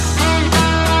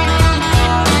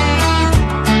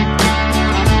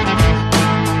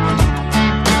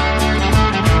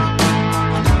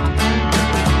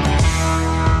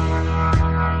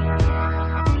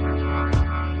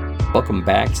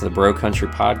welcome back to the Bro Country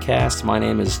Podcast. My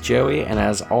name is Joey, and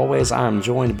as always, I'm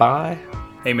joined by...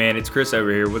 Hey man, it's Chris over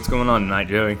here. What's going on tonight,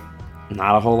 Joey?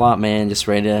 Not a whole lot, man. Just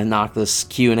ready to knock this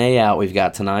Q&A out we've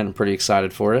got tonight. I'm pretty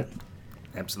excited for it.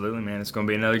 Absolutely, man. It's going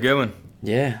to be another good one.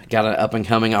 Yeah, got an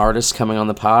up-and-coming artist coming on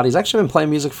the pod. He's actually been playing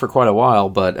music for quite a while,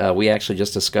 but we actually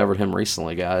just discovered him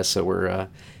recently, guys, so we're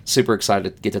super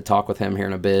excited to get to talk with him here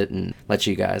in a bit and let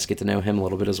you guys get to know him a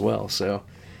little bit as well. So,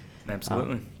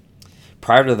 absolutely.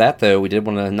 Prior to that, though, we did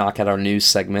want to knock out our news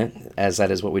segment, as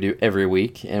that is what we do every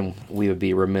week, and we would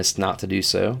be remiss not to do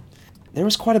so. There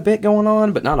was quite a bit going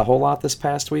on, but not a whole lot this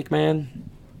past week, man.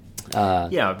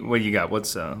 Yeah, what do you got?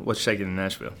 What's shaking in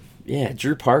Nashville? Yeah,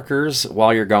 Drew Parker's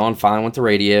 "While You're Gone" finally went to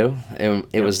radio, and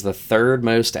it was the third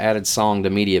most added song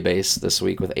to Mediabase this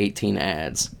week with 18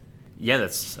 ads. Yeah,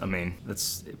 that's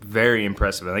very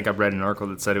impressive. I think I read an article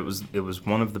that said it was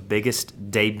one of the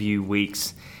biggest debut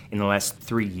weeks in the last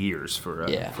 3 years for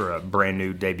a brand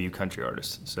new debut country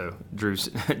artist. So Drew's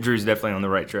definitely on the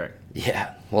right track.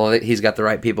 Yeah, well, he's got the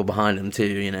right people behind him too,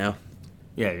 you know.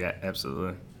 Yeah,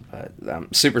 absolutely. But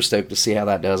I'm super stoked to see how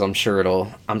that does. I'm sure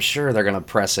they're gonna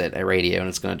press it at radio and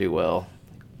it's gonna do well.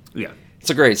 Yeah, it's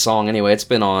a great song anyway. It's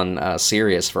been on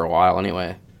Sirius for a while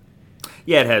anyway.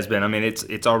 Yeah, it has been. I mean,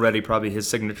 it's already probably his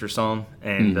signature song,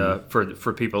 and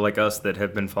for people like us that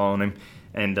have been following him,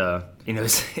 and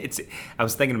it's. I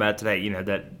was thinking about it today. You know,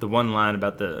 that the one line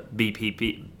about the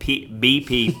BPPBR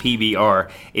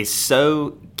is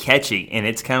so catchy, and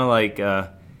it's kind of like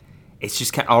it's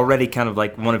just already kind of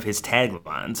like one of his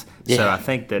taglines. Yeah. So I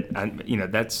think that I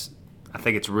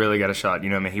think it's really got a shot.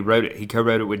 You know, I mean, he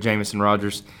co-wrote it with Jameson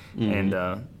Rogers, and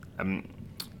I'm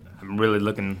really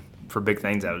looking for big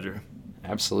things out of Drew.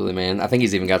 Absolutely, man. I think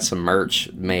he's even got some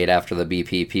merch made after the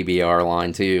BPPBR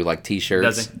line too, like T-shirts.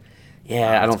 Does he?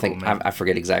 Yeah, I don't think I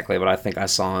forget exactly, but I think I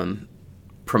saw him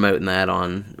promoting that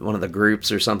on one of the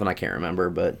groups or something. I can't remember,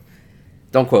 but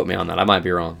don't quote me on that. I might be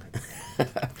wrong.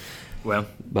 Well,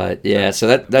 but yeah,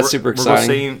 so that's super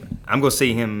exciting. I'm going to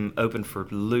see him open for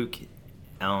Luke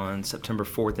on September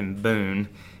 4th in Boone,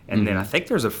 and then I think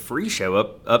there's a free show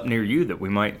up near you that we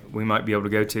might be able to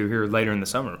go to here later in the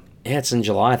summer. Yeah, it's in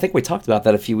July. I think we talked about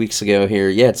that a few weeks ago here.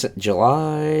 Yeah, it's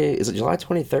July. Is it July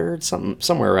 23rd?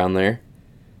 Somewhere around there.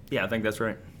 Yeah, I think that's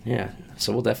right. Yeah,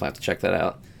 so we'll definitely have to check that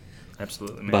out.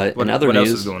 Absolutely, man. But what news, else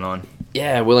is going on?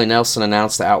 Yeah, Willie Nelson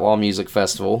announced the Outlaw Music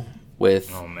Festival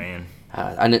with... Oh, man.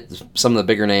 I know some of the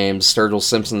bigger names. Sturgill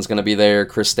Simpson's going to be there.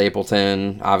 Chris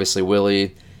Stapleton, obviously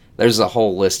Willie. There's a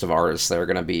whole list of artists that are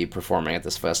going to be performing at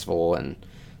this festival, and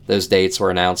those dates were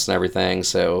announced and everything.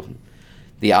 So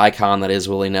the icon that is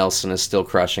Willie Nelson is still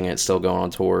crushing it, still going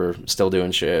on tour, still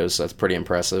doing shows. So that's pretty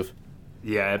impressive.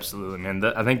 Yeah, absolutely, man.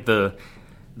 I think the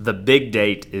big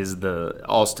date is the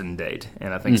Austin date,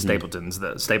 and I think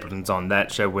Stapleton's on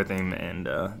that show with him, and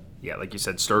yeah, like you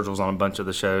said, Sturgill's on a bunch of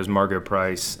the shows. Margo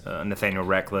Price, Nathaniel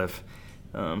Ratcliffe.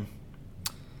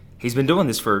 He's been doing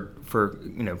this for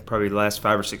probably the last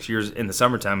 5 or 6 years in the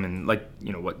summertime, and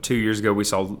 2 years ago we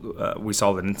saw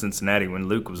that in Cincinnati when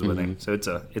Luke was with him. So it's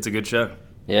a good show.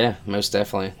 Yeah, most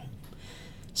definitely.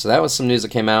 So that was some news that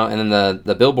came out, and then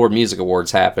the Billboard Music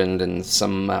Awards happened, and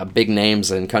some big names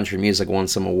in country music won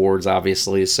some awards,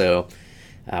 obviously. So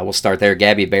we'll start there.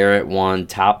 Gabby Barrett won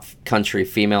Top Country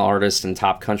Female Artist and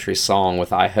Top Country Song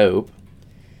with "I Hope,"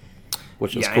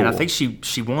 which was cool. And I think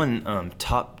she won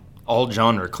Top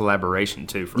All-Genre Collaboration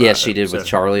too. Yeah, she did with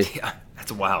Charlie. Yeah,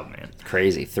 that's wild, man.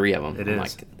 Crazy, 3 of them. It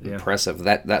is impressive.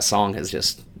 That song has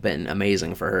just been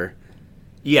amazing for her.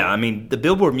 Yeah, I mean, the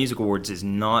Billboard Music Awards is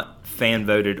not fan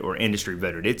voted or industry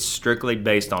voted. It's strictly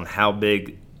based on how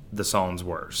big the songs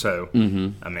were. So,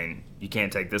 I mean, you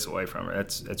can't take this away from her.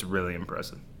 That's really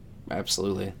impressive.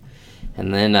 Absolutely.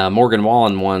 And then Morgan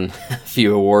Wallen won a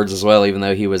few awards as well, even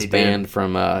though he was banned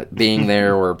from being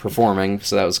there or performing.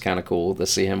 So that was kind of cool to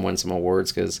see him win some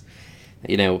awards because,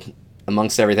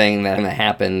 amongst everything that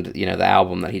happened, the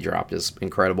album that he dropped is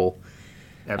incredible.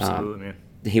 Absolutely, man.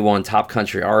 He won Top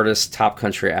Country Artist, Top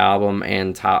Country Album,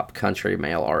 and Top Country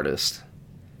Male Artist.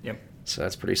 Yep. So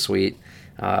that's pretty sweet.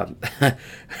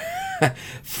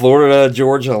 Florida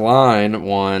Georgia Line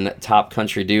won Top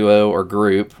Country Duo or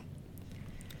Group,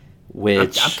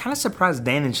 which... I'm kind of surprised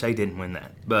Dan and Shay didn't win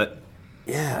that, but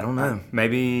yeah, I don't know.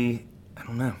 Maybe, I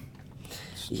don't know.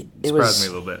 It surprised me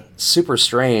a little bit. Super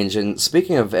strange. And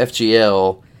speaking of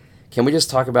FGL, can we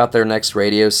just talk about their next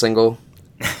radio single?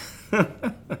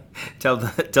 Tell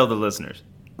the listeners.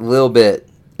 Lil Bit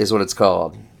is what it's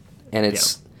called. And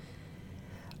it's...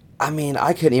 I mean,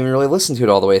 I couldn't even really listen to it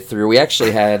all the way through. We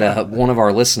actually had one of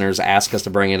our listeners ask us to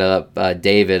bring it up.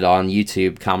 David on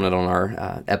YouTube commented on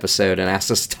our episode and asked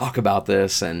us to talk about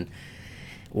this. And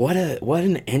What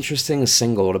an interesting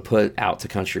single to put out to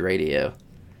country radio.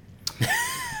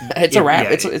 It's a rap.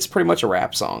 It's pretty much a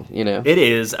rap song, you know. It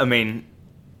is. I mean,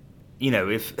 you know,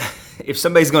 if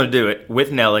somebody's going to do it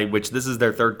with Nelly, which this is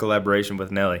their third collaboration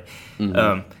with Nelly, I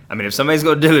mean, if somebody's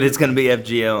going to do it, it's going to be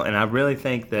FGL. And I really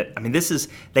think that, I mean,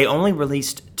 they only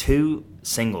released 2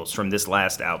 singles from this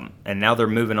last album, and now they're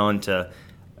moving on to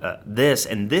this,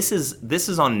 and this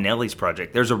is on Nelly's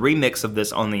project. There's a remix of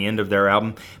this on the end of their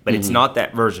album, but it's not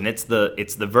that version. It's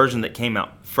the version that came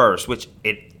out first, which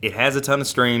it has a ton of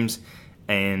streams,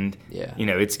 and you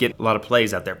know, it's getting a lot of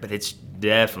plays out there, but it's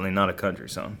definitely not a country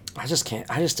song. I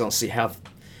just don't see how,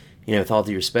 you know, with all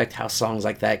due respect, how songs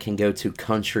like that can go to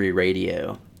country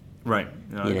radio. Right.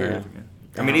 No, I agree with you.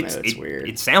 I mean, it's weird.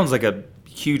 It sounds like a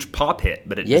huge pop hit,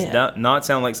 but it does not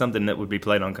sound like something that would be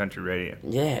played on country radio.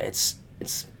 Yeah, it's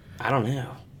I don't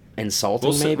know.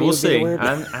 Insulting, maybe. We'll see.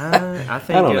 I think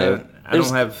I don't know.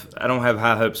 I don't have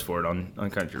high hopes for it on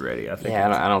country radio. I think.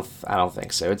 Yeah, I don't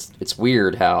think so. It's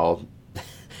weird how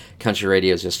country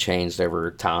radio has just changed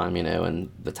over time, you know, and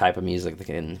the type of music that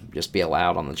can just be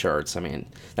allowed on the charts. I mean,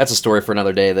 that's a story for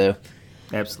another day, though.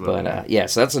 Absolutely. But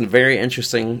so that's a very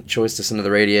interesting choice to send to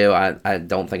the radio. I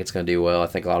don't think it's going to do well. I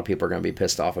think a lot of people are going to be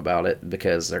pissed off about it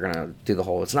because they're going to do the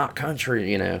whole "it's not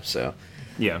country," you know. So.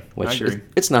 Yeah, which I agree.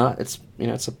 It's not. It's, you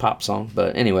know, it's a pop song.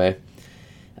 But anyway,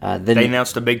 then they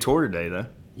announced a big tour today, though.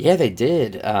 Yeah, they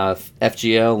did.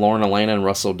 FGL, Lauren Elena, and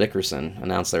Russell Dickerson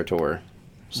announced their tour.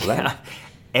 So that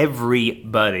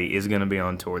everybody is going to be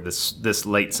on tour this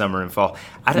late summer and fall.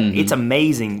 It's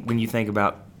amazing when you think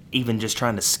about even just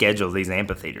trying to schedule these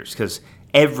amphitheaters, because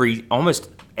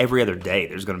almost every other day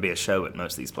there's going to be a show at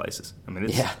most of these places. I mean,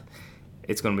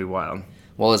 it's going to be wild.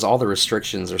 Well, as all the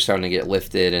restrictions are starting to get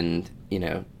lifted and, you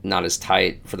know, not as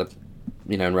tight for the,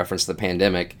 you know, in reference to the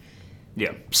pandemic,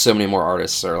 so many more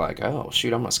artists are like, oh,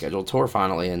 shoot, I'm going to schedule a tour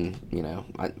finally. And, you know,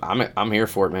 I'm here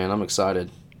for it, man. I'm excited.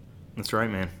 That's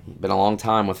right, man. Been a long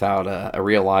time without a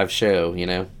real live show, you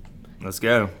know. Let's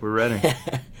go. We're ready.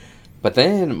 But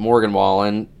then Morgan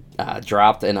Wallen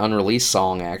dropped an unreleased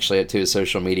song, actually, to his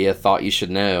social media, Thought You Should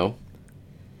Know,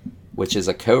 which is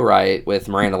a co-write with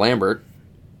Miranda Lambert.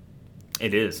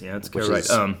 It is, yeah. It's co-write.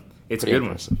 It's a good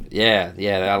impressive. One.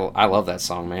 Yeah. I love that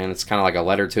song, man. It's kind of like a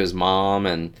letter to his mom,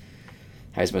 and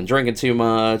how he's been drinking too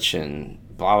much, and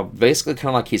blah. Basically, kind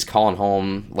of like he's calling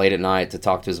home late at night to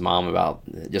talk to his mom about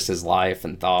just his life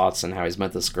and thoughts and how he's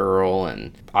met this girl.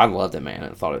 And I loved it, man. I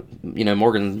thought it. You know,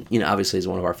 Morgan, you know, obviously is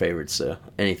one of our favorites. So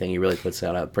anything he really puts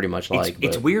out, I pretty much like.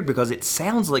 It's weird because it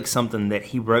sounds like something that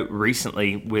he wrote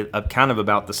recently with kind of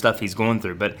about the stuff he's going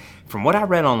through. But from what I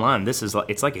read online,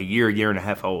 it's like a year and a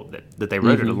half old that they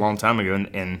wrote it a long time ago,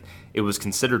 and it was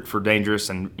considered for dangerous,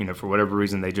 and, you know, for whatever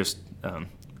reason they just.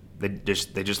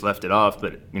 They just left it off,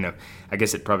 but, you know, I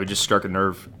guess it probably just struck a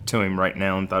nerve to him right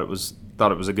now and thought it was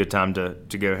a good time to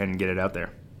go ahead and get it out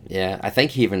there. Yeah, I think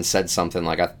he even said something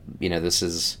like,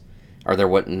 there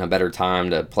wasn't a better time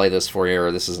to play this for you,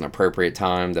 or this is an appropriate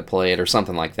time to play it, or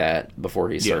something like that before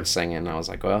he started singing. And I was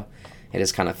like, well, it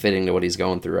is kind of fitting to what he's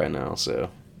going through right now. So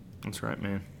that's right,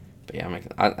 man. But yeah,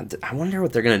 I wonder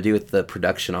what they're going to do with the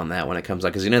production on that when it comes out,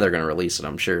 because, you know, they're going to release it,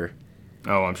 I'm sure.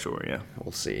 Oh, I'm sure, yeah.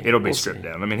 We'll see. It'll be stripped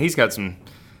down. I mean, he's got some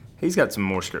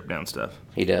more stripped down stuff.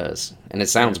 He does, and it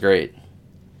sounds great.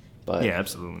 But yeah,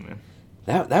 absolutely, man.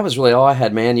 That was really all I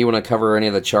had, man. You want to cover any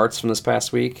of the charts from this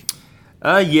past week?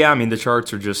 Yeah, I mean, the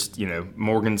charts are just, you know,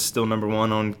 Morgan's still number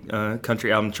 1 on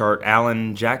country album chart.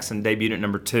 Alan Jackson debuted at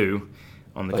number 2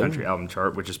 on the country album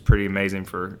chart, which is pretty amazing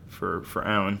for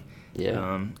Alan.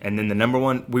 Yeah. And then the number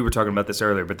 1, we were talking about this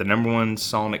earlier, but the number 1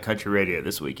 song at country radio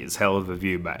this week is "Hell of a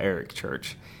View" by Eric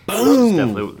Church.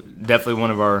 Boom! Definitely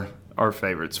one of our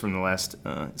favorites from the last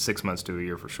 6 months to a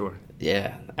year for sure.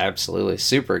 Yeah, absolutely.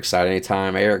 Super exciting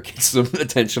anytime Eric gets some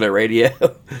attention at radio.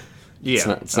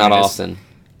 Yeah. It's not often.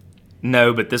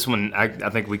 No, but this one, I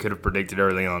think we could have predicted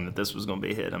early on that this was going to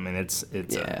be a hit. I mean, it's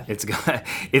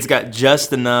got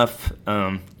just enough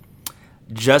of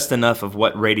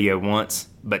what radio wants,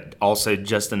 but also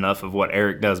just enough of what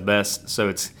Eric does best. So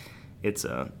I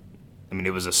mean,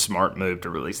 it was a smart move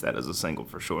to release that as a single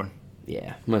for sure.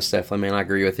 Yeah, most definitely, man. I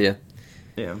agree with you.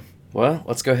 Yeah. Well,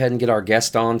 let's go ahead and get our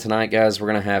guest on tonight, guys. We're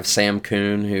going to have Sam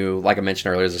Coon, who, like I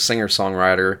mentioned earlier, is a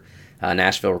singer-songwriter,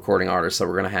 Nashville recording artist that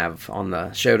we're going to have on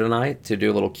the show tonight to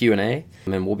do a little Q&A.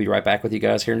 And then we'll be right back with you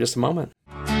guys here in just a moment.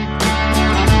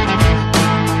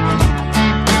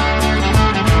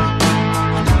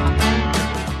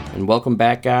 And welcome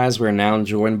back, guys. We're now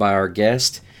joined by our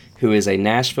guest, who is a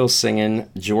Nashville singing,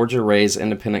 Georgia-raised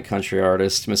independent country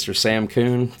artist, Mr. Sam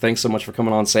Coon. Thanks so much for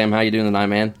coming on, Sam. How you doing tonight,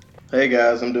 man? Hey,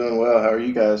 guys. I'm doing well. How are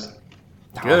you guys?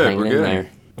 Good. We're good.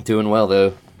 Doing well,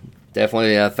 though.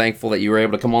 Definitely thankful that you were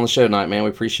able to come on the show tonight, man. We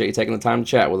appreciate you taking the time to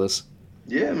chat with us.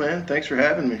 Yeah, man. Thanks for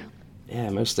having me. Yeah,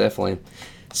 most definitely.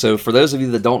 So for those of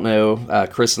you that don't know,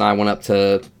 Chris and I went up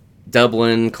to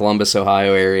Dublin, Columbus,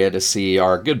 Ohio area to see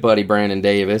our good buddy Brandon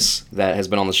Davis that has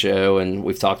been on the show and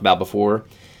we've talked about before.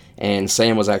 And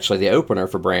Sam was actually the opener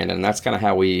for Brandon. And that's kind of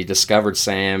how we discovered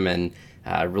Sam and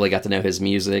really got to know his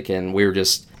music. And we were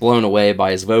just blown away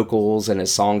by his vocals and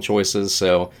his song choices.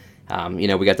 So, we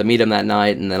got to meet him that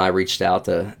night. And then I reached out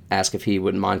to ask if he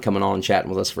wouldn't mind coming on and chatting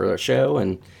with us for our show.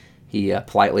 And he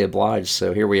politely obliged.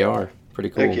 So here we are. Pretty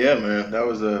cool. Heck yeah, man. That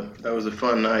was a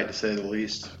fun night, to say the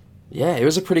least. Yeah, it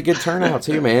was a pretty good turnout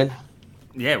too, man.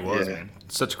 Yeah, it was, man.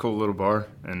 Such a cool little bar,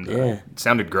 and it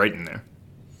sounded great in there.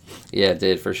 Yeah, it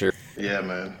did, for sure. Yeah,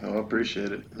 man. I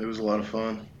appreciate it. It was a lot of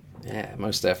fun. Yeah,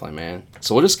 most definitely, man.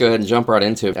 So we'll just go ahead and jump right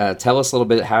into it. Tell us a little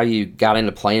bit how you got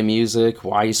into playing music,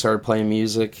 why you started playing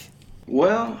music.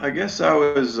 Well, I guess I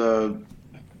was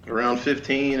around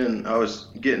 15, and I was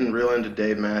getting real into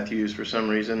Dave Matthews for some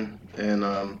reason, and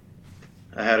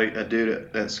I had a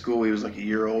dude at school, he was like a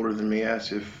year older than me,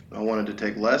 asked if I wanted to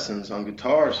take lessons on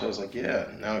guitar. So I was like, yeah,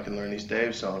 now I can learn these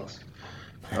Dave songs.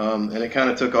 And it kind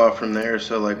of took off from there.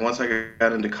 So like once I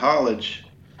got into college,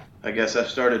 I guess I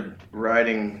started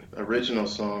writing original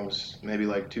songs maybe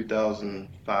like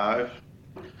 2005.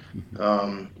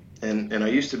 And I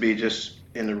used to be just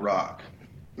into rock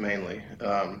mainly,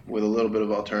 with a little bit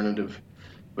of alternative.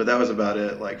 But that was about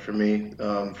it, like for me,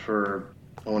 for,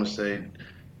 I want to say,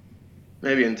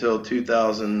 maybe until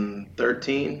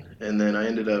 2013, and then I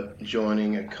ended up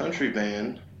joining a country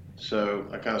band, so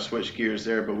I kind of switched gears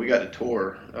there, but we got to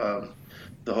tour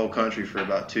the whole country for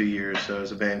about 2 years. So it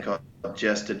was a band called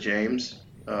Jesta James.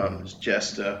 It's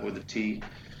Jesta with a T,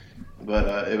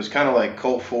 but it was kind of like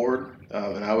Colt Ford,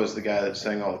 and I was the guy that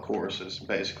sang all the choruses,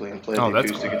 basically, and played the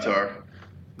acoustic guitar.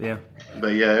 Yeah.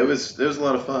 But yeah, it was a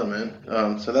lot of fun,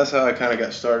 man. So that's how I kind of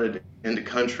got started into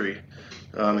country.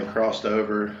 And crossed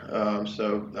over.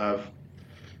 So I've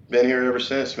been here ever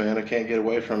since, man. I can't get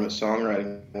away from it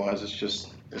songwriting-wise.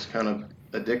 It's kind of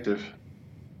addictive,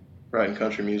 writing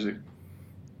country music.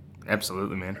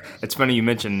 Absolutely, man. It's funny you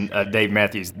mentioned Dave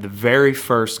Matthews. The very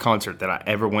first concert that I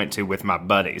ever went to with my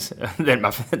buddies,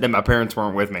 that my parents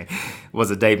weren't with me,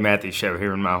 was a Dave Matthews show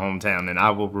here in my hometown, and I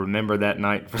will remember that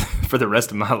night for the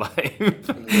rest of my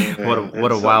life.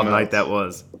 What a wild night that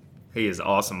was. He is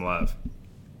awesome live.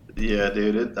 Yeah,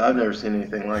 dude. I've never seen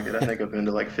anything like it. I think I've been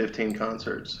to like 15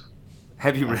 concerts.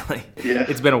 Have you really? Yeah.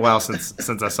 It's been a while since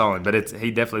I saw him, but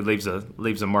he definitely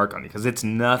leaves a mark on you because it's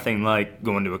nothing like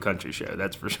going to a country show.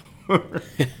 That's for sure.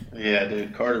 Yeah,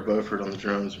 dude. Carter Beauford on the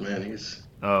drums, man. He's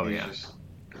just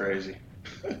crazy.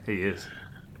 He is.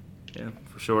 Yeah,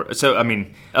 for sure. So, I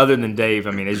mean, other than Dave,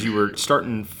 I mean, as you were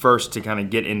starting first to kind of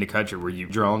get into country, were you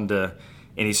drawn to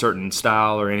any certain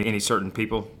style or any certain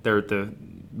people there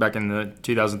back in the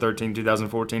 2013,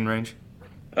 2014 range?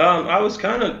 I was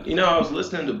kind of, I was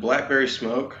listening to Blackberry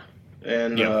Smoke,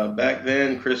 and back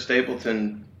then Chris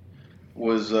Stapleton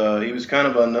was, he was kind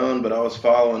of unknown, but I was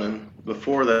following him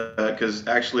before that, because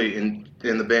actually in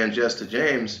the band Jesta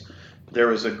James, there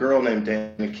was a girl named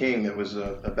Dana King that was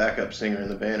a backup singer in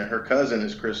the band, and her cousin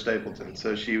is Chris Stapleton.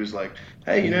 So she was like,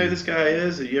 hey, you know who this guy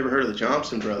is? Have you ever heard of the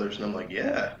Johnson Brothers? And I'm like,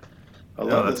 yeah, I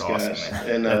love this guy. Awesome, man.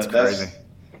 And that's crazy.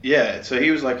 Yeah, so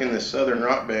he was like in this southern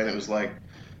rock band. It was like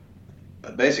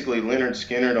basically Leonard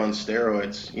Skinner on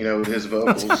steroids, with his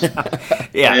vocals.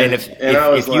 Yeah, and if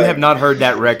you have not heard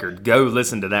that record, go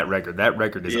listen to that record. That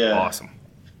record is awesome.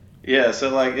 Yeah, so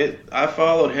like I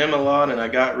followed him a lot, and I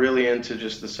got really into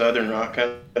just the southern rock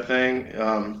kind of thing.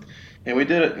 And we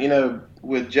did it,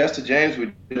 with Jesta James,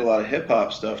 we did a lot of hip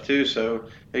hop stuff too. So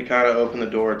it kind of opened the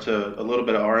door to a little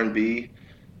bit of R&B,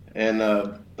 and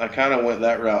I kind of went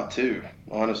that route too,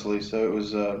 honestly. So it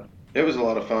was a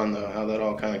lot of fun though, how that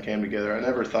all kind of came together. I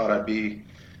never thought I'd be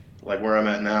like where I'm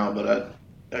at now, but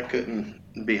I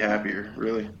couldn't be happier,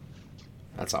 really.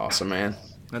 That's awesome, man.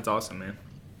 That's awesome, man.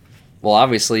 Well,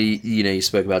 obviously, you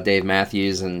spoke about Dave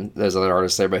Matthews and those other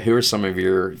artists there, but who are some of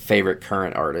your favorite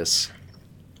current artists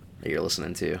that you're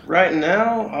listening to? Right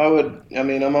now,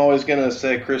 I'm always going to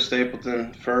say Chris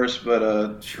Stapleton first,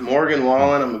 but Morgan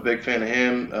Wallen, I'm a big fan of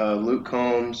him. Luke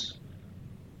Combs.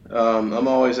 I'm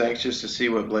always anxious to see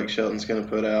what Blake Shelton's going to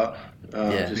put out,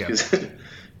 just because,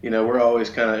 we're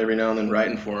always kind of every now and then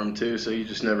writing for him too, so you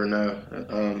just never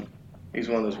know. He's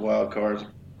one of those wild cards,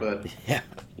 but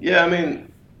I mean,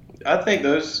 I think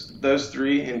those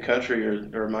three in country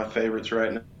are my favorites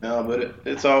right now, but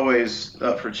it's always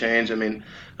up for change. I mean,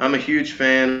 I'm a huge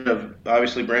fan of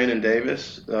obviously Brandon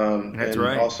Davis, That's and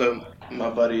right. also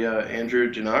my buddy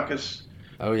Andrew Janakis.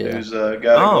 Oh yeah. who's got it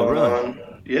going really?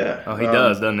 on. Yeah. Oh, he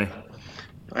does, doesn't he?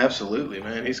 Absolutely,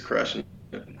 man. He's crushing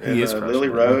it. And He is crushing Lily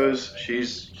it. Rose,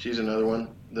 she's another one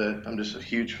that I'm just a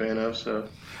huge fan of. So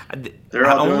I they're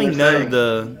all only doing their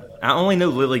know thing. I only know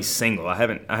Lily's single. I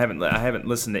haven't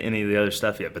listened to any of the other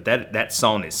stuff yet. But that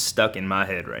song is stuck in my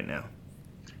head right now.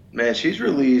 Man, she's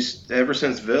released ever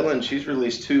since Villain. She's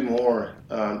released 2 more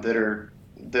that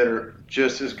are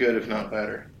just as good, if not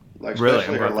better. Like Really,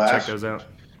 especially I'm her going to check last. those out.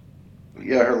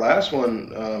 Yeah, her last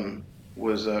one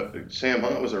was Sam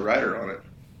Hunt was a writer on it.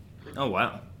 Oh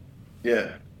wow,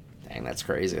 Yeah. Dang, that's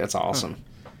crazy. That's awesome.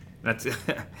 that's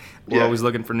we're Yeah. always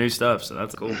looking for new stuff, so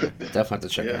that's cool. Definitely have to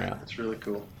check her Yeah, out. it's really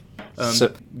cool.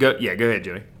 So, Go ahead,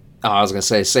 Joey. oh, I was gonna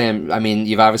say, Sam. I mean,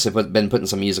 you've obviously been putting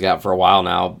some music out for a while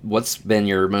now. What's been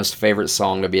your most favorite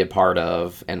song to be a part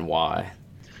of, and why?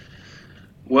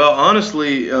 Well,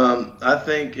 honestly, I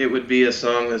think it would be a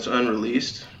song that's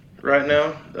unreleased right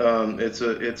now.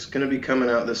 It's going to be coming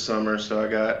out this summer, so I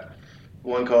got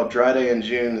one called Dry Day in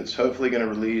June that's hopefully going to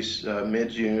release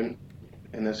mid-June,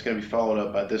 and that's going to be followed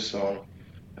up by this song.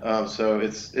 So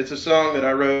it's a song that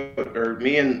I wrote, or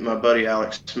me and my buddy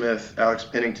Alex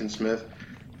Pennington Smith,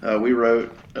 we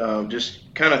wrote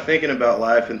just kind of thinking about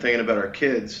life and thinking about our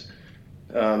kids.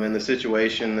 And the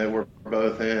situation that we're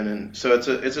both in, and so it's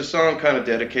a song kind of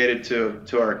dedicated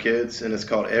to our kids, and it's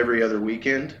called Every Other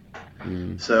Weekend.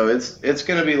 So it's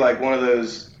going to be like one of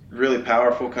those really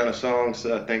powerful kind of songs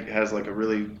that I think has like a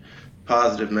really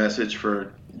positive message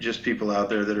for just people out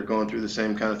there that are going through the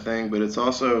same kind of thing. But it's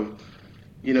also,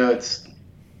 it's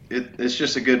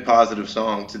just a good positive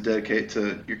song to dedicate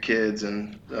to your kids,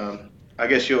 and I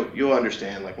guess you'll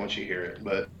understand like once you hear it,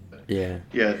 but. Yeah,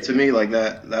 to me, like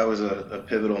that was a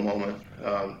pivotal moment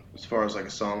as far as like a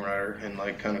songwriter and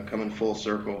like kind of coming full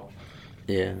circle.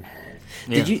 Yeah.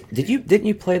 Didn't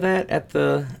you play that at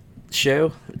the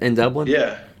show in Dublin?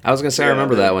 Yeah. I was gonna say Yeah, I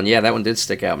remember I did. that one. Yeah, that one did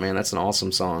stick out, man. That's an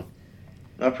awesome song.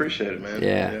 I appreciate it, man.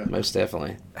 Yeah, most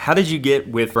definitely. How did you get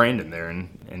with Brandon there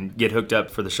and get hooked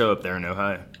up for the show up there in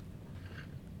Ohio?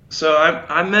 So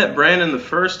I met Brandon the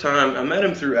first time. I met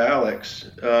him through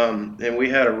Alex, and we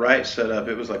had a write set up.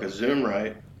 It was like a Zoom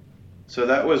write. So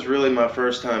that was really my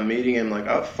first time meeting him. Like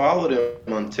I followed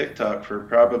him on TikTok for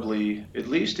probably at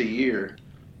least a year.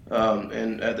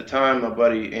 And at the time, my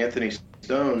buddy Anthony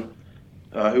Stone,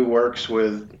 who works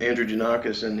with Andrew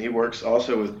Janakis, and he works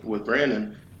also with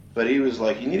Brandon, but he was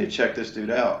like, you need to check this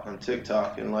dude out on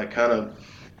TikTok and like kind of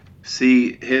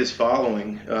see his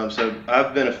following. So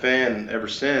I've been a fan ever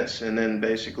since, and then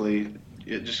basically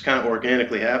it just kind of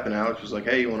organically happened. Alex was like,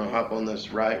 hey, you want to hop on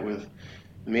this write with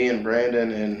me and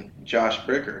Brandon and Josh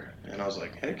Bricker? And I was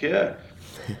like, heck yeah.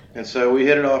 And so we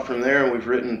hit it off from there, and we've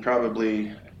written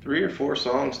probably 3 or 4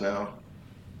 songs now.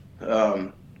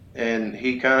 And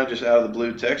he kind of just out of the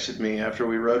blue texted me after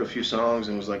we wrote a few songs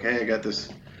and was like, hey, I got this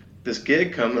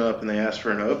gig coming up, and they asked for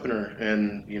an opener,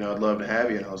 and I'd love to have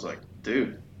you. And I was like,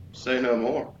 dude, say no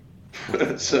more.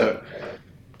 so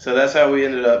that's how we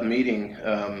ended up meeting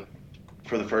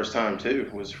for the first time too,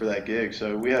 was for that gig.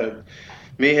 So we had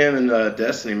me, him, and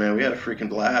Destiny, man, we had a freaking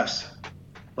blast,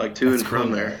 like to and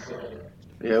from there.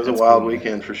 Yeah, it was a wild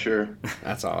weekend for sure.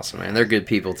 That's awesome, man. They're good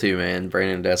people too, man.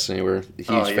 Brandon and Destiny, we're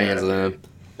huge fans of them.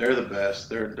 They're the best.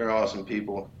 They're awesome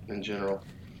people in general.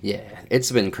 Yeah,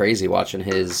 it's been crazy watching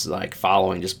his like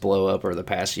following just blow up over the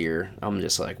past year. I'm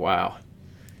just like, wow.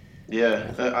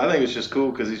 Yeah, I think it's just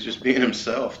cool because he's just being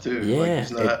himself too. Yeah, like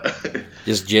he's not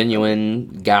just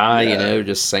genuine guy, Yeah.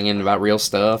 just singing about real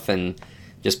stuff and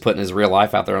just putting his real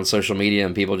life out there on social media,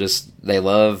 and people they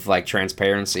love like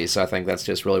transparency. So I think that's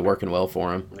just really working well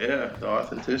for him. Yeah, the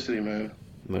authenticity, man.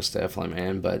 Most definitely,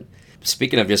 man. But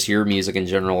speaking of just your music in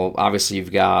general, obviously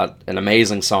you've got an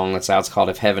amazing song that's out. It's called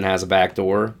 "If Heaven Has a Back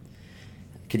Door."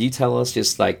 Could you tell us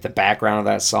just like the background of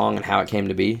that song and how it came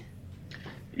to be?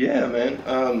 Yeah,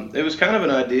 man. It was kind of an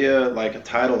idea, like a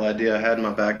title idea I had in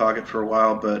my back pocket for a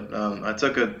while, but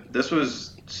this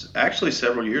was actually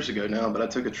several years ago now, but I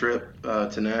took a trip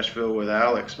to Nashville with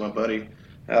Alex, my buddy,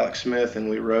 Alex Smith, and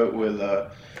we wrote with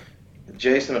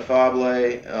Jason Afable,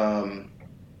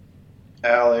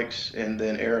 Alex, and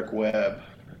then Eric Webb.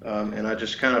 And I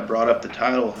just kind of brought up the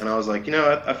title, and I was like,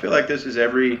 I feel like this is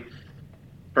every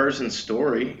person's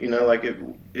story, like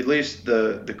at least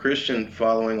the Christian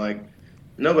following, like,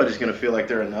 nobody's going to feel like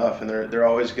they're enough, and they're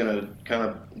always going to kind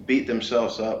of beat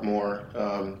themselves up more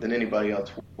than anybody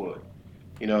else would.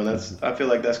 And I feel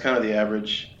like that's kind of the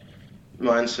average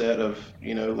mindset of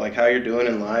like how you're doing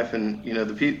in life, and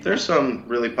there's some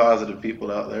really positive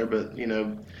people out there, but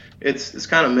it's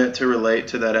kind of meant to relate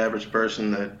to that average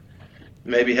person that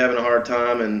may be having a hard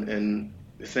time and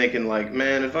thinking like,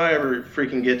 man, if I ever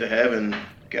freaking get to heaven,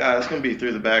 God, it's gonna be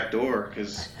through the back door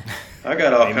because I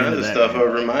got all kinds of stuff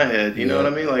over my head. You know what I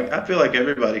mean? Like I feel like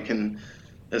everybody can,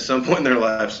 at some point in their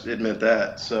lives, admit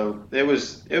that. So it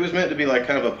was meant to be like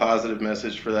kind of a positive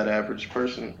message for that average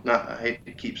person. Not, I hate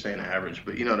to keep saying average,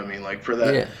 but you know what I mean? Like for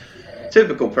that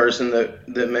typical person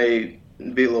that may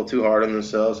be a little too hard on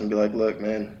themselves and be like, look,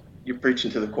 man, you're preaching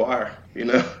to the choir, you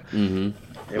know? Mm-hmm.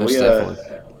 And Most definitely.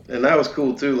 And that was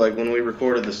cool too. Like when we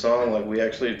recorded the song, like we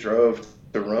actually drove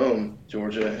to Rome,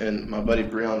 Georgia, and my buddy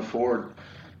Breon Ford,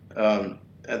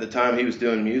 at the time he was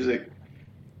doing music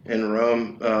in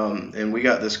Rome, and we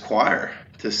got this choir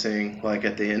to sing like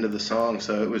at the end of the song.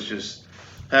 So it was just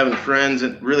having friends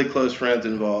and really close friends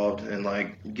involved, and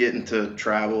like getting to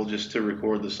travel just to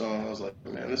record the song. I was like,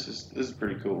 man, this is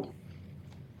pretty cool.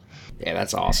 Yeah,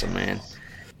 that's awesome, man.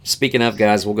 Speaking of,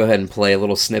 guys, we'll go ahead and play a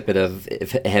little snippet of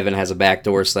If Heaven Has a Back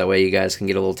Door, so that way you guys can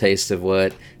get a little taste of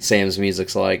what Sam's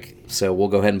music's like. So we'll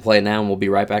go ahead and play it now, and we'll be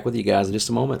right back with you guys in just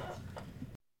a moment.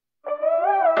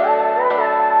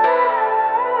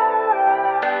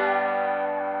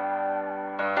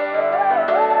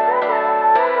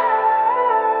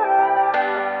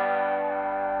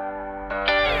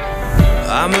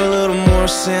 I'm a little more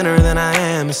sinner than I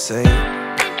am a saint.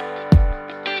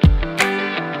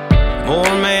 More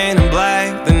man in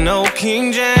black than no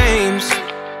King James.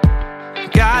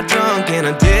 Got drunk and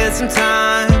I did some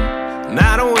time.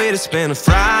 Not a way to spend a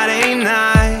Friday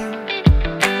night.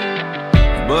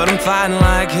 But I'm fighting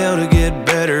like hell to get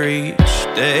better each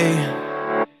day.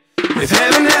 If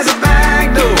heaven has a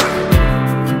back door,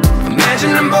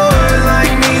 imagine them boys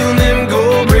like me on them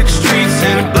gold brick streets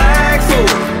in a black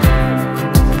Ford,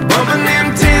 bumping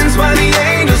them tins while the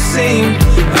angels sing.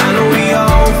 I know we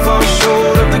all fall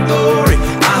short of the glory.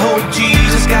 I hope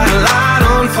Jesus got a light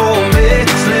on for me.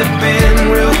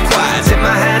 Slipping real quiet, tip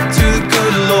my hat to the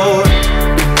good Lord.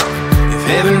 If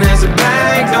heaven has a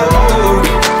back door.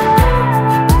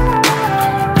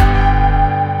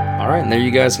 All right, and there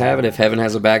you guys have it. If Heaven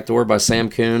Has a Back Door by Sam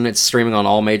Coon. It's streaming on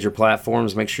all major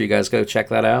platforms. Make sure you guys go check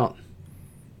that out.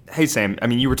 Hey Sam, I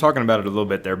mean you were talking about it a little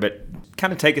bit there, but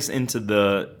kind of take us into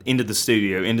the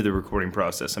studio, into the recording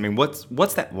process. I mean,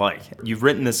 what's that like? You've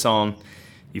written this song,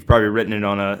 you've probably written it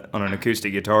on an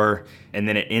acoustic guitar, and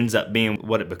then it ends up being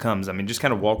what it becomes. I mean, just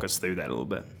kind of walk us through that a little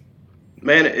bit.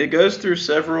 Man, it goes through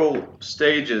several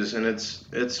stages, and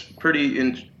it's pretty.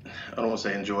 I don't want to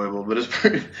say enjoyable, but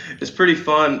it's pretty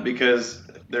fun because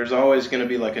there's always going to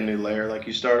be like a new layer. Like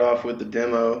you start off with the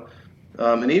demo,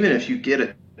 and even if you get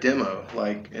a demo,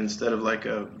 like instead of like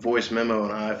a voice memo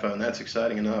on an iPhone, that's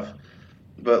exciting enough.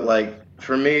 But like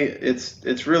for me,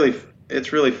 it's really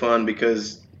fun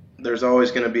because there's always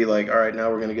going to be like, all right,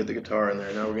 now we're going to get the guitar in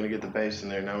there, now we're going to get the bass in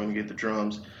there, now we're going to get the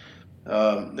drums,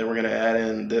 then we're going to add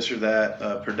in this or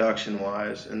that production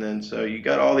wise, and then so you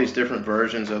got all these different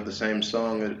versions of the same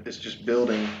song that it's just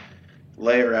building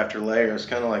layer after layer. It's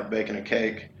kind of like baking a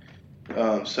cake.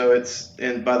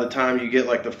 And by the time you get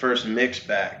like the first mix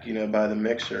back, you know, by the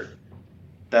mixer,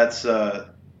 that's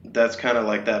kind of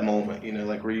like that moment, you know,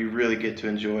 like where you really get to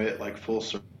enjoy it like full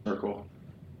circle.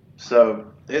 So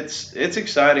it's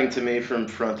exciting to me from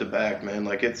front to back, man.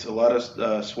 Like it's a lot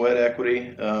of sweat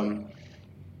equity,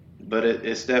 but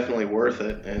it's definitely worth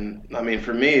it. And I mean,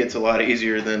 for me, it's a lot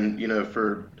easier than, you know,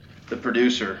 for the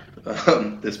producer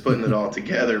that's putting it all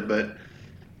together.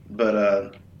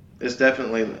 But it's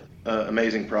definitely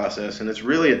amazing process, and it's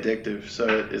really addictive.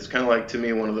 So it's kind of like, to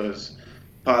me, one of those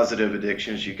positive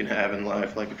addictions you can have in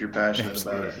life, like if you're passionate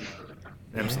about it.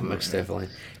 Absolutely. Yeah, most definitely.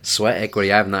 Sweat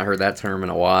equity, I have not heard that term in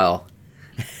a while.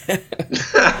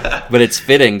 But it's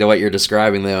fitting to what you're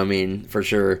describing, though. I mean, for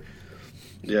sure.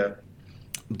 Yeah.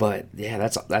 But yeah,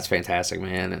 that's fantastic,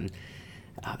 man. And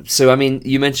so, I mean,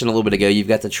 you mentioned a little bit ago you've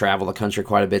got to travel the country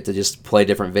quite a bit to just play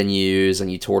different venues,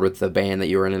 and you toured with the band that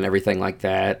you were in and everything like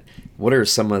that. What are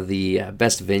some of the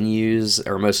best venues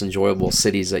or most enjoyable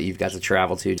cities that you've got to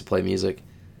travel to play music?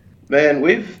 Man,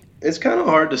 it's kind of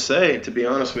hard to say, to be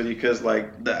honest with you, because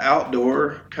like the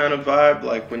outdoor kind of vibe,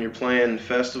 like when you're playing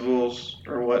festivals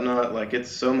or whatnot, like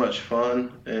it's so much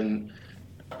fun. And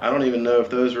I don't even know if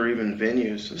those were even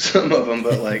venues, some of them,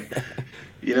 but like,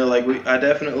 you know, like I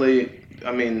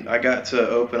got to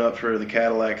open up for the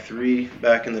Cadillac 3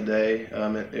 back in the day.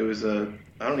 It was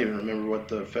I don't even remember what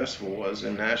the festival was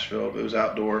in Nashville, but it was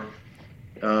outdoor.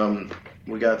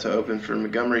 We got to open for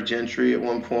Montgomery Gentry at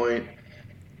one point.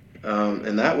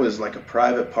 And that was like a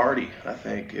private party, I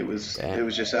think. It was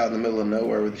just out in the middle of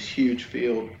nowhere with this huge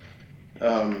field.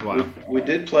 Wow. We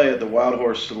did play at the Wild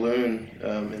Horse Saloon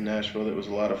in Nashville. That was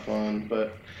a lot of fun.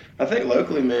 But I think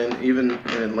locally, man, even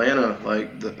in Atlanta,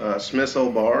 like the Smith's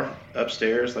Old Bar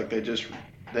upstairs, like they just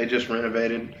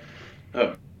renovated.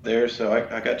 there, so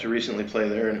I got to recently play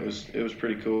there, and it was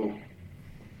pretty cool.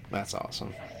 That's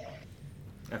awesome.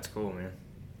 That's cool, man.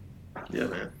 Yeah,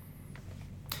 man.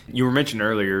 You were mentioning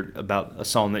earlier about a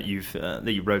song that you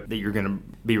wrote that you're going to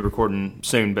be recording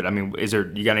soon. But I mean,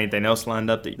 you got anything else lined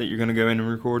up that you're going to go in and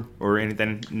record, or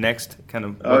anything next? Kind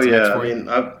of. Oh yeah, next for I you? mean,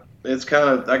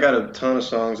 I got a ton of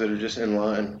songs that are just in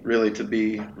line, really, to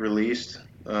be released.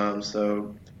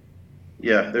 So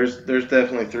yeah, there's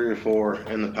definitely 3 or 4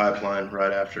 in the pipeline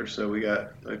right after. So we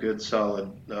got a good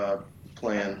solid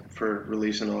plan for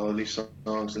releasing all of these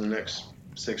songs in the next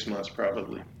 6 months,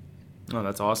 probably. Oh,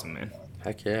 that's awesome, man.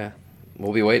 Heck yeah.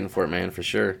 We'll be waiting for it, man, for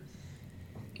sure.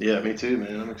 Yeah, me too,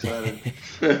 man. I'm excited.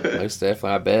 Most definitely,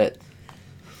 I bet.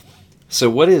 So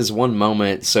what is one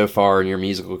moment so far in your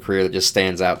musical career that just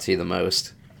stands out to you the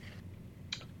most?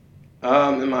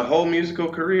 In my whole musical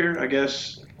career, I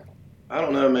guess, I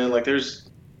don't know, man. Like, there's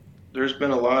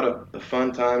been a lot of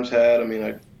fun times had. I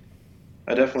mean,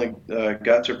 I definitely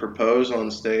got to propose on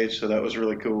stage, so that was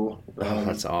really cool. Oh,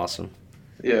 that's awesome.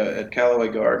 Yeah, at Callaway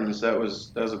Gardens, that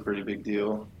was a pretty big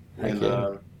deal. Heck And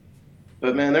yeah.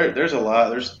 but man, there's a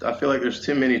lot. I feel like there's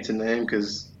too many to name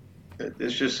because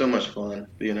it's just so much fun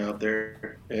being out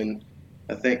there. And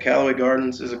I think Callaway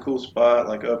Gardens is a cool spot.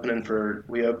 Like we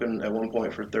opened at one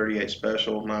point for 38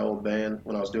 Special, my old band,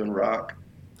 when I was doing rock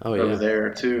Oh over yeah.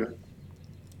 there too.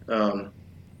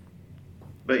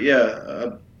 But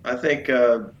yeah, I think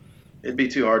it'd be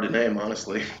too hard to name,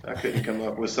 honestly. I couldn't come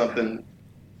up with something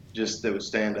just that would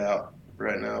stand out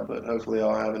right now, but hopefully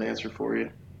I'll have an answer for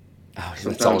you. Oh,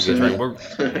 that's all sometime good.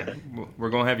 soon. Man. We're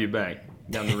gonna have you back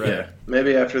down the road. Yeah,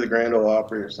 maybe after the Grand Ole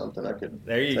Opry or something. I could.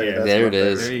 There you say go. that's There my it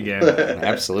is. There favorite. you go.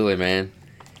 Absolutely, man.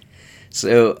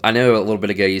 So I know a little bit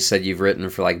ago you said you've written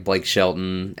for like Blake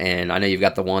Shelton, and I know you've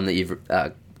got the one that you've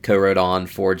co-wrote on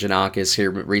for Janakis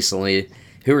here recently.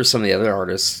 Who are some of the other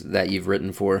artists that you've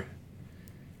written for?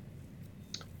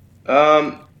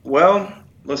 Well,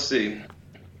 let's see.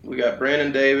 We got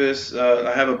Brandon Davis.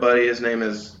 I have a buddy. His name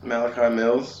is Malachi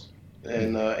Mills,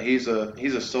 and he's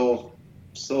a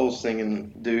soul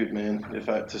singing dude, man.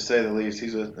 To say the least,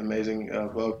 he's an amazing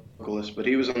vocalist. But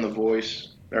he was on The Voice,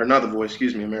 or not The Voice,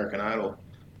 excuse me, American Idol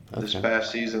this Okay.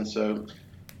 past season. So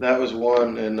that was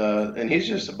one, and he's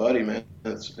just a buddy, man.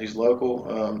 He's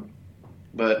local.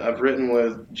 But I've written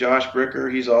with Josh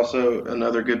Bricker. He's also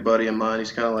another good buddy of mine.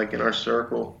 He's kind of like in our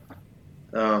circle.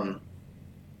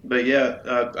 But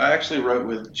yeah, I actually wrote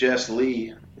with Jess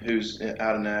Lee, who's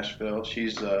out of Nashville. She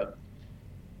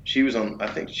was on, I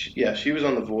think, she was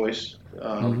on The Voice.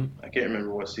 I can't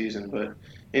remember what season, but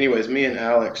anyways, me and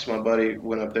Alex, my buddy,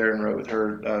 went up there and wrote with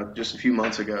her just a few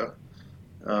months ago.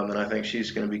 And I think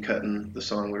she's going to be cutting the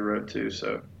song we wrote too.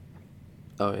 So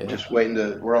Oh yeah, just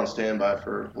we're on standby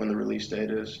for when the release date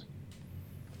is.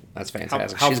 that's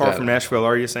fantastic. How She's far got- from Nashville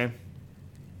are you, Sam?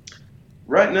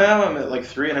 Right now, I'm at like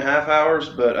 3.5 hours,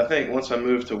 but I think once I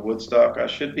move to Woodstock, I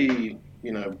should be,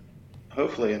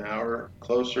 hopefully an hour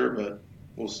closer, but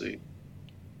we'll see.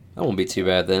 That won't be too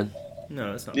bad then.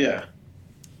 No, that's not. Yeah.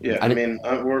 Yeah, I I mean,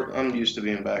 I'm used to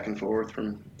being back and forth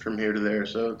from here to there,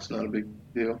 so it's not a big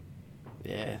deal.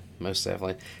 Yeah, most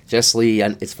definitely. Jess Lee,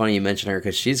 it's funny you mention her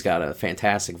because she's got a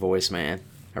fantastic voice, man.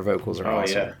 Her vocals are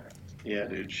awesome. Yeah,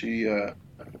 dude. She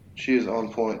is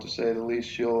on point, to say the least.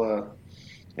 She'll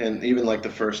and even like the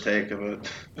first take of a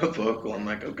vocal, I'm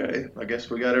like, okay, I guess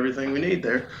we got everything we need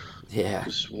there. Yeah,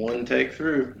 Just one take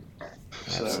through.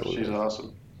 So Absolutely. she's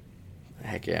awesome.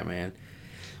 heck yeah, man.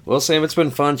 Well, Sam, it's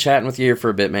been fun chatting with you here for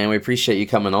a bit, man. We appreciate you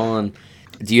coming on.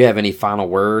 Do you have any final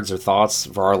words or thoughts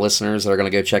for our listeners that are going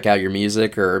to go check out your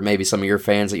music, or maybe some of your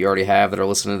fans that you already have that are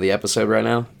listening to the episode right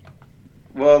now?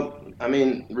 Well, I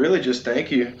mean, really just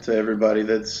thank you to everybody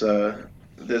that's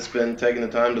been taking the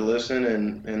time to listen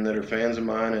and that are fans of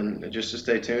mine, and just to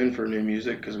stay tuned for new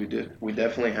music, because we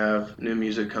definitely have new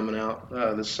music coming out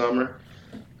this summer.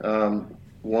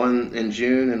 One in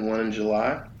June and one in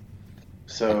July.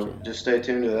 So just stay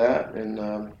tuned to that,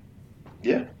 and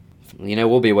yeah.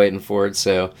 We'll be waiting for it,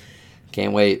 so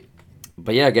can't wait.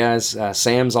 But yeah, guys,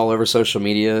 Sam's all over social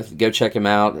media. Go check him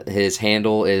out. His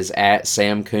handle is at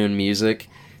Sam Coon Music.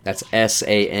 That's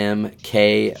SAMKOON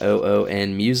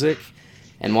Music.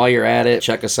 And while you're at it,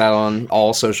 check us out on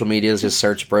all social medias. Just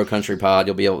search Bro Country Pod.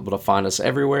 You'll be able to find us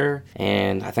everywhere.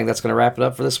 And I think that's going to wrap it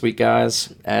up for this week,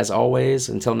 guys. As always,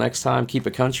 until next time, keep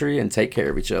it country and take care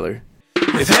of each other.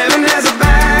 If heaven has a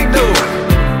back door,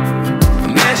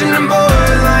 imagine a boy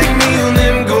like me on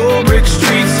them gold brick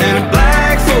streets and a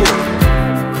black Ford,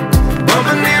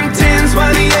 bumping them tens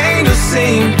while the angels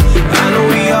sing. I know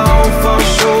we all fall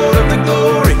short of the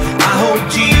glory. I hope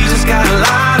Jesus got a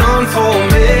light on for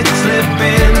me.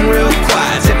 Slipping real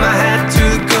quiet, tip my hat to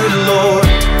the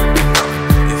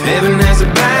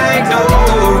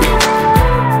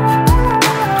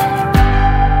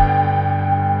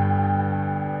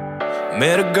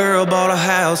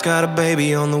house, got a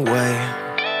baby on the way.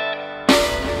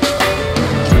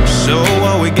 So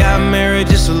we got married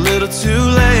just a little too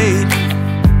late.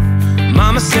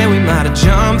 Mama said we might have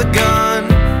jumped the gun,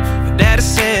 but Daddy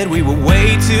said we were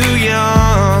way too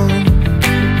young.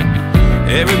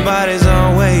 Everybody's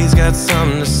always got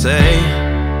something to say.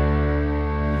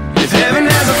 If heaven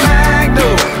has a